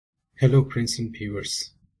Hello friends and viewers.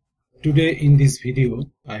 Today in this video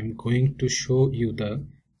I am going to show you the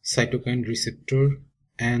cytokine receptor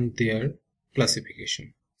and their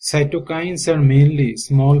classification. Cytokines are mainly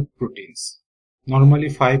small proteins, normally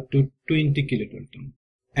 5 to 20 kilodalton,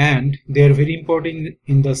 and they are very important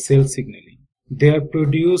in the cell signaling. They are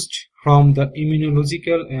produced from the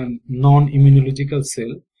immunological and non-immunological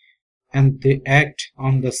cell, and they act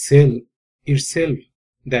on the cell itself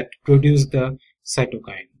that produce the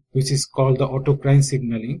cytokine, which is called the autocrine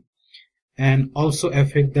signaling, and also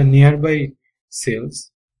affect the nearby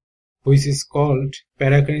cells, which is called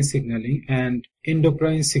paracrine signaling and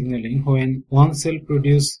endocrine signaling, when one cell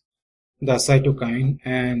produce the cytokine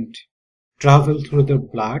and travel through the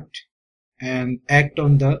blood and act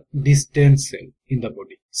on the distant cell in the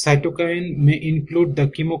body. Cytokine may include the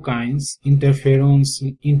chemokines, interferons,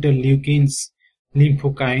 interleukins,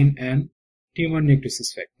 lymphokine, and tumor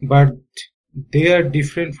necrosis factor. But they are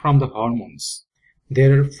different from the hormones.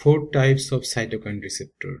 There are 4 types of cytokine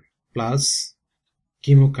receptor plus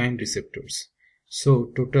chemokine receptors.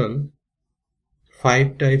 So total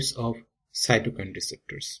 5 types of cytokine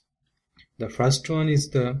receptors. The first one is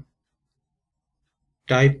the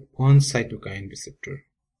type 1 cytokine receptor.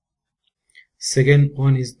 Second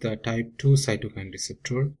one is the type 2 cytokine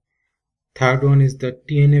receptor. Third one is the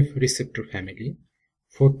TNF receptor family.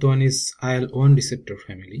 Fourth one is IL-1 receptor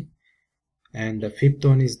family. And the fifth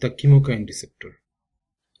one is the chemokine receptor.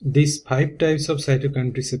 These 5 types of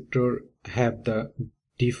cytokine receptor have the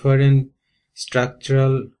different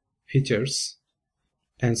structural features,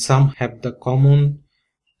 and some have the common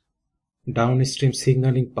downstream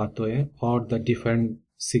signaling pathway or the different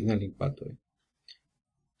signaling pathway.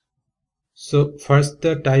 So first,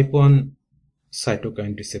 the type 1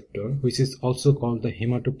 cytokine receptor, which is also called the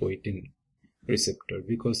hematopoietin receptor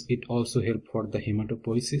because it also helps for the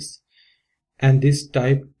hematopoiesis. And this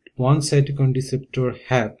type 1 cytokine receptor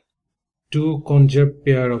have 2 conjugate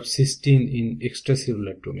pair of cysteine in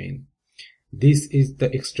extracellular domain. This is the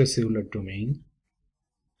extracellular domain,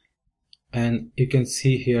 and you can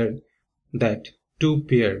see here that 2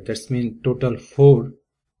 pair, that means total 4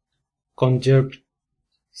 conjugate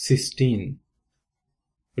cysteine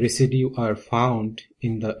residue are found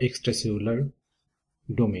in the extracellular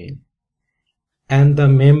domain. And the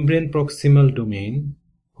membrane proximal domain,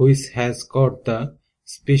 which has got the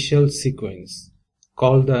special sequence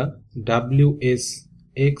called the WSXWS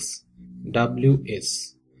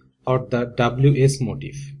or the WS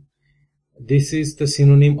motif. This is the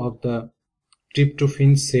synonym of the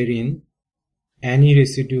tryptophan serine, any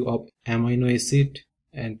residue of amino acid,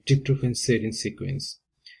 and tryptophan serine sequence.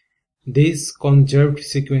 This conserved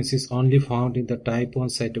sequence is only found in the type 1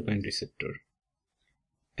 cytokine receptor,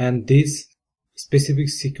 and this specific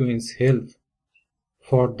sequence helps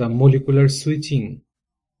for the molecular switching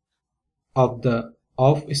of the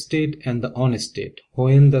off state and the on state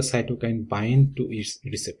when the cytokine bind to its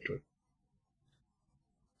receptor.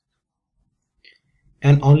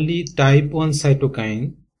 And only type 1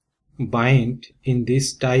 cytokine bind in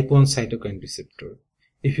this type 1 cytokine receptor.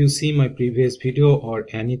 If you see my previous video or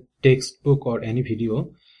any textbook or any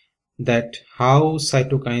video that how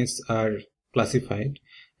cytokines are classified,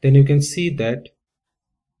 then you can see that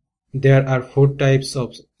there are 4 types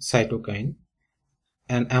of cytokine,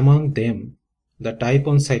 and among them the type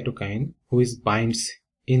 1 cytokine which binds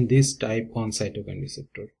in this type 1 cytokine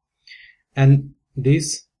receptor. And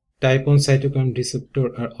this type 1 cytokine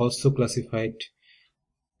receptor are also classified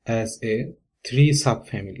as 3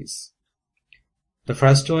 subfamilies. The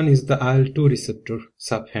first one is the IL-2 receptor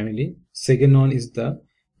subfamily. Second one is the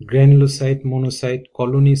granulocyte monocyte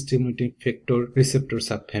colony stimulating factor receptor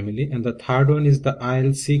subfamily, and the third one is the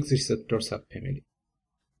IL-6 receptor subfamily.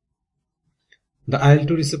 The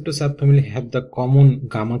IL-2 receptor subfamily have the common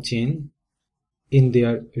gamma chain in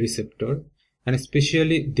their receptor, and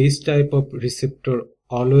especially this type of receptor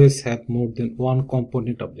always have more than one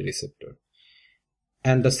component of the receptor.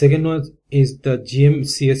 And the second one is the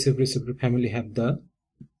GM-CSF receptor family have the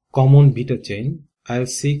common beta chain.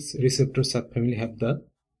 IL-6 receptor subfamily have the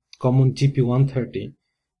common GP130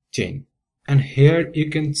 chain. And here you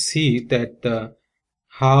can see that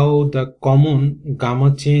how the common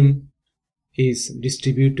gamma chain is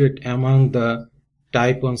distributed among the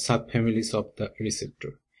type 1 subfamilies of the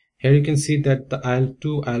receptor. Here you can see that the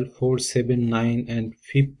IL-2, IL-4, 7, 9 and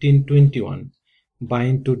 15, 21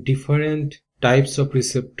 bind to different types of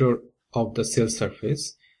receptor of the cell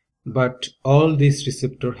surface, but all these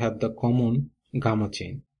receptors have the common gamma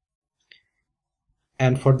chain.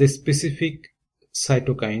 And for the specific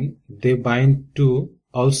cytokine, they bind to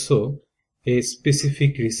also a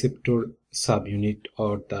specific receptor subunit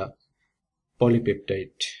or the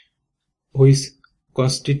polypeptide which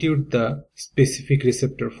constitute the specific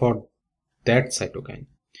receptor for that cytokine.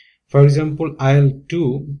 For example,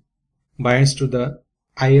 IL-2 binds to the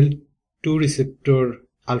IL-2 receptor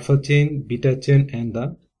alpha chain, beta chain, and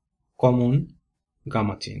the common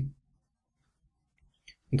gamma chain.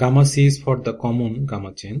 Gamma C is for the common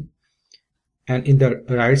gamma chain. And in the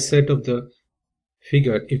right side of the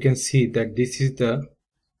figure, you can see that this is the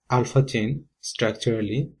alpha chain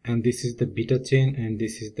structurally, and this is the beta chain, and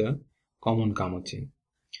this is the common gamma chain.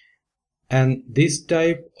 And this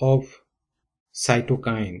type of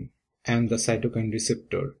cytokine and the cytokine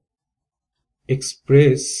receptor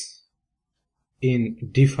express in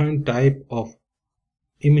different type of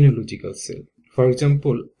immunological cell. For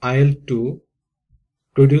example, IL-2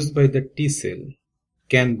 produced by the T cell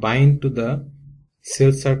can bind to the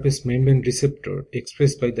cell surface membrane receptor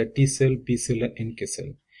expressed by the T cell, B cell, and NK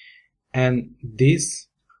cell. And this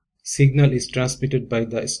signal is transmitted by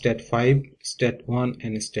the STAT5, STAT1,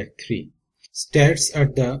 and STAT3. STATs are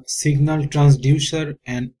the signal transducer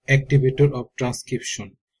and activator of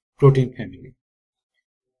transcription protein family.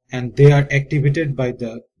 And they are activated by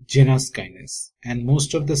the genus kinase. And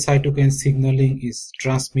most of the cytokine signaling is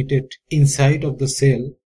transmitted inside of the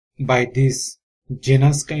cell by this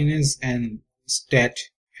genus kinase and STAT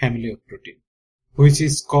family of protein, which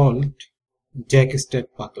is called JAK-STAT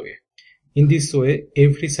pathway. In this way,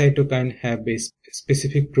 every cytokine have a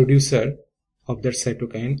specific producer of that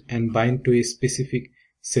cytokine and bind to a specific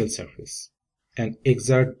cell surface and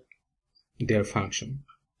exert their function.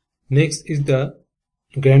 Next is the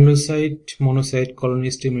granulocyte monocyte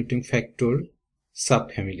colony stimulating factor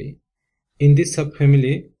subfamily. In this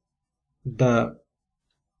subfamily, the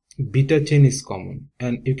beta chain is common,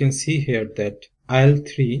 and you can see here that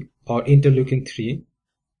IL-3 or interleukin 3,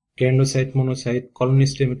 granulocyte monocyte colony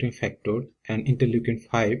stimulating factor, and interleukin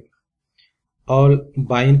 5 all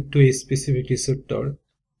bind to a specific receptor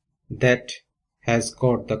that has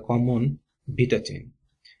got the common beta chain,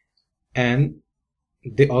 and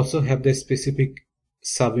they also have the specific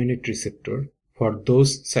subunit receptor for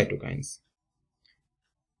those cytokines.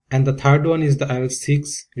 And the third one is the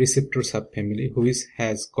IL-6 receptor subfamily, which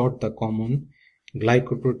has got the common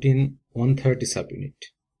glycoprotein 130 subunit.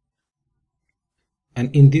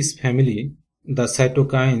 And in this family, the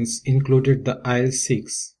cytokines included the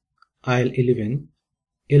IL-6, IL-11,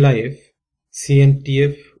 LIF,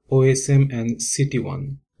 CNTF, OSM, and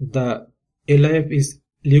CT1. The LIF is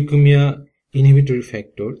leukemia inhibitory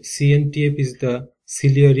factor, CNTF is the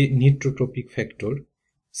ciliary nitrotropic factor,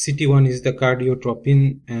 CT1 is the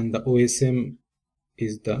cardiotropin, and the OSM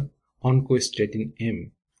is the oncostatin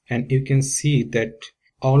M. And you can see that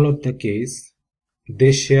all of the case,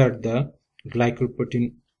 they share the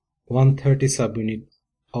glycoprotein 130 subunit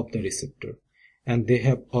of the receptor, and they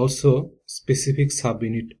have also specific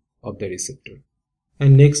subunit of the receptor.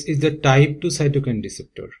 And next is the type 2 cytokine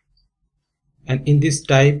receptor. And in this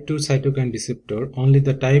type 2 cytokine receptor, only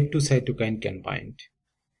the type 2 cytokine can bind.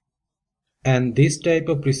 And this type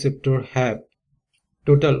of receptor have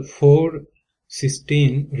total 4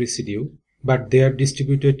 cysteine residue, but they are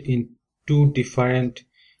distributed in 2 different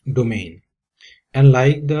domains. And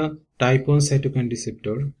like the type 1 cytokine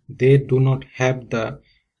receptor, they do not have the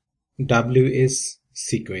WS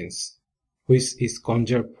sequence, which is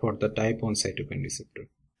conserved for the type 1 cytokine receptor.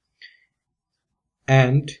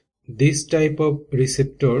 And this type of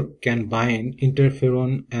receptor can bind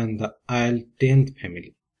interferon and the IL-10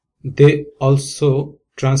 family. They also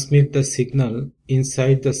transmit the signal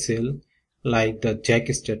inside the cell like the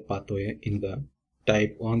JAK-STAT pathway in the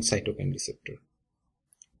type 1 cytokine receptor.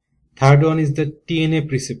 Third one is the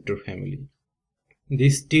TNF receptor family.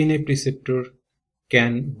 This TNF receptor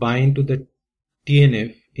can bind to the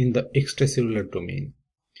TNF in the extracellular domain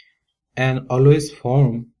and always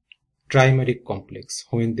form trimeric complex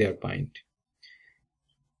when they are bind.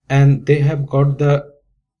 And they have got the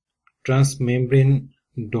transmembrane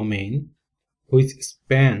domain which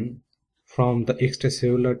span from the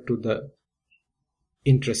extracellular to the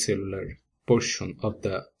intracellular portion of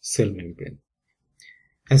the cell membrane.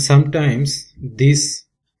 And sometimes this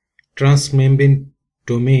transmembrane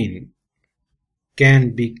domain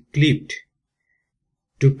can be clipped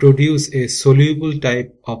to produce a soluble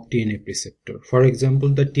type of TNF receptor. For example,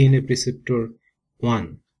 the TNF receptor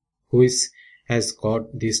 1, which has got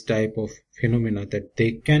this type of phenomena that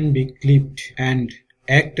they can be clipped and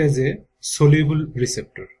act as a soluble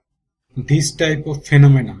receptor. This type of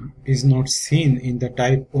phenomena is not seen in the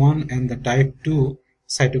type 1 and the type 2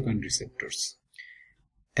 cytokine receptors.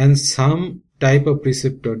 And some type of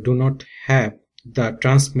receptor do not have the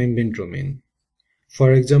transmembrane domain.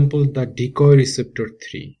 For example, the decoy receptor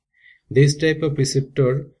 3. This type of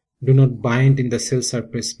receptor do not bind in the cell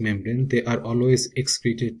surface membrane. They are always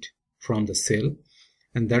excreted from the cell,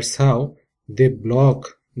 and that's how they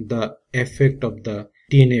block the effect of the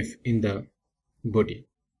TNF in the body.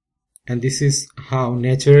 And this is how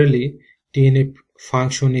naturally TNF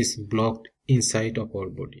function is blocked inside of our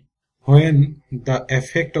body. When the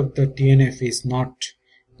effect of the TNF is not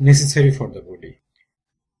necessary for the body,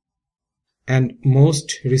 and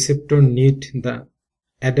most receptor need the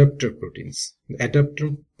adapter proteins. The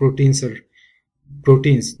adapter proteins are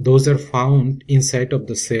those are found inside of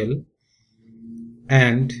the cell,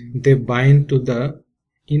 and they bind to the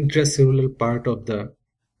intracellular part of the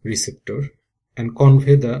receptor and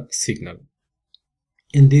convey the signal.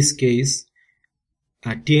 In this case,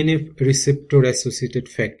 a TNF receptor associated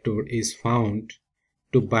factor is found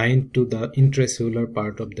to bind to the intracellular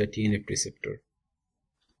part of the TNF receptor.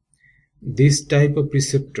 This type of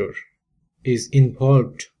receptor is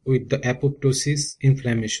involved with the apoptosis,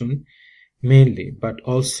 inflammation mainly, but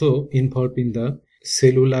also involved in the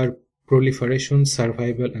cellular proliferation,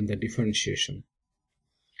 survival, and the differentiation.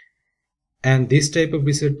 And this type of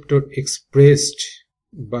receptor expressed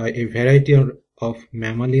by a variety of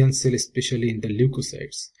mammalian cells, especially in the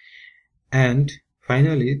leukocytes. And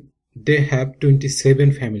finally, they have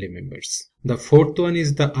 27 family members. The fourth one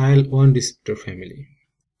is the IL-1 receptor family.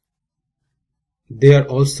 They are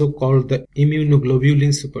also called the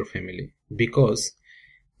immunoglobulin superfamily because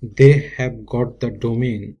they have got the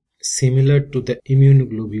domain similar to the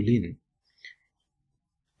immunoglobulin.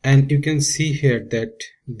 And you can see here that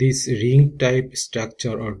this ring type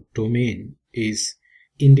structure or domain is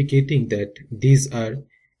indicating that these are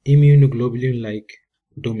immunoglobulin like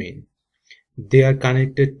domain. They are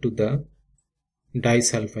connected to the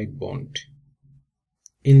disulfide bond.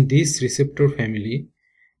 In this receptor family,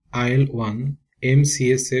 IL-1,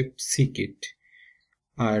 GM-CSF, c-KIT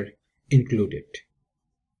are included.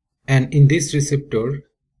 And in this receptor,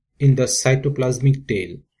 in the cytoplasmic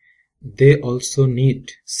tail, they also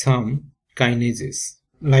need some kinases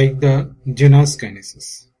like the genus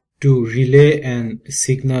kinases to relay and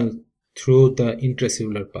signal through the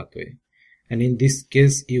intracellular pathway. And in this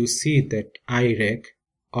case, you see that IRAC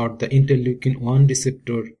or the interleukin-1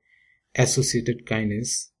 receptor associated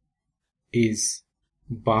kinase is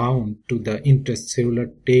bound to the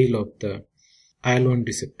intracellular tail of the IL-1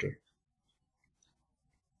 receptor.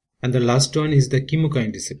 And the last one is the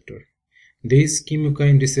chemokine receptor. This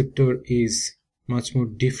chemokine receptor is much more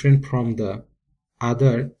different from the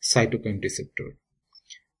other cytokine receptor.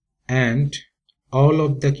 And all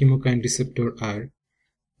of the chemokine receptor are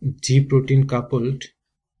G protein coupled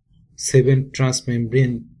 7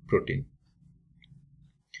 transmembrane protein.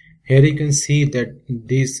 Here you can see that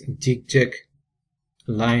this zigzag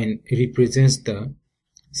line represents the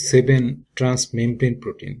 7 transmembrane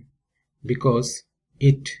protein because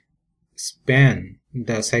it spans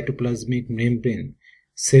the cytoplasmic membrane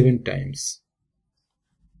 7 times.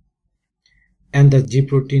 And the G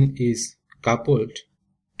protein is coupled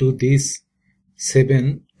to this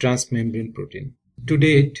 7 transmembrane protein. To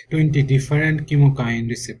date, 20 different chemokine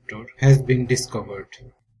receptor has been discovered,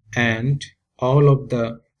 and all of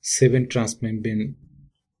the 7 transmembrane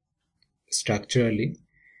structurally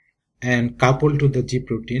and coupled to the G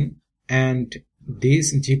protein, and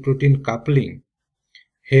this G protein coupling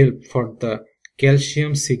help for the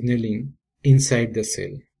calcium signaling inside the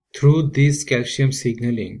cell. Through this calcium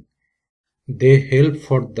signaling, they help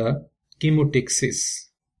for the chemotaxis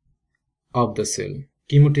of the cell.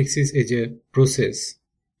 Chemotaxis is a process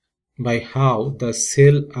by how the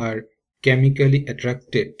cell are chemically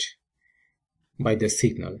attracted by the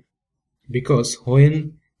signal, because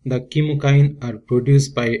when the chemokine are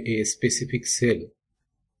produced by a specific cell,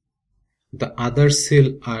 the other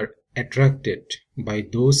cell are attracted by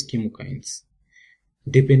those chemokines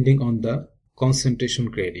depending on the concentration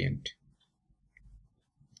gradient.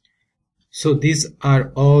 So these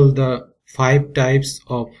are all the 5 types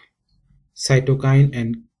of cytokine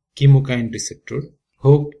and chemokine receptor.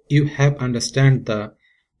 Hope you have understand the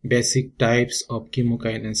basic types of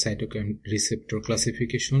chemokine and cytokine receptor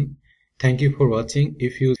classification. Thank you for watching.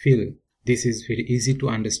 If you feel this is very easy to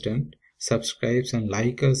understand, subscribe and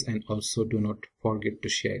like us, and also do not forget to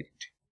share it.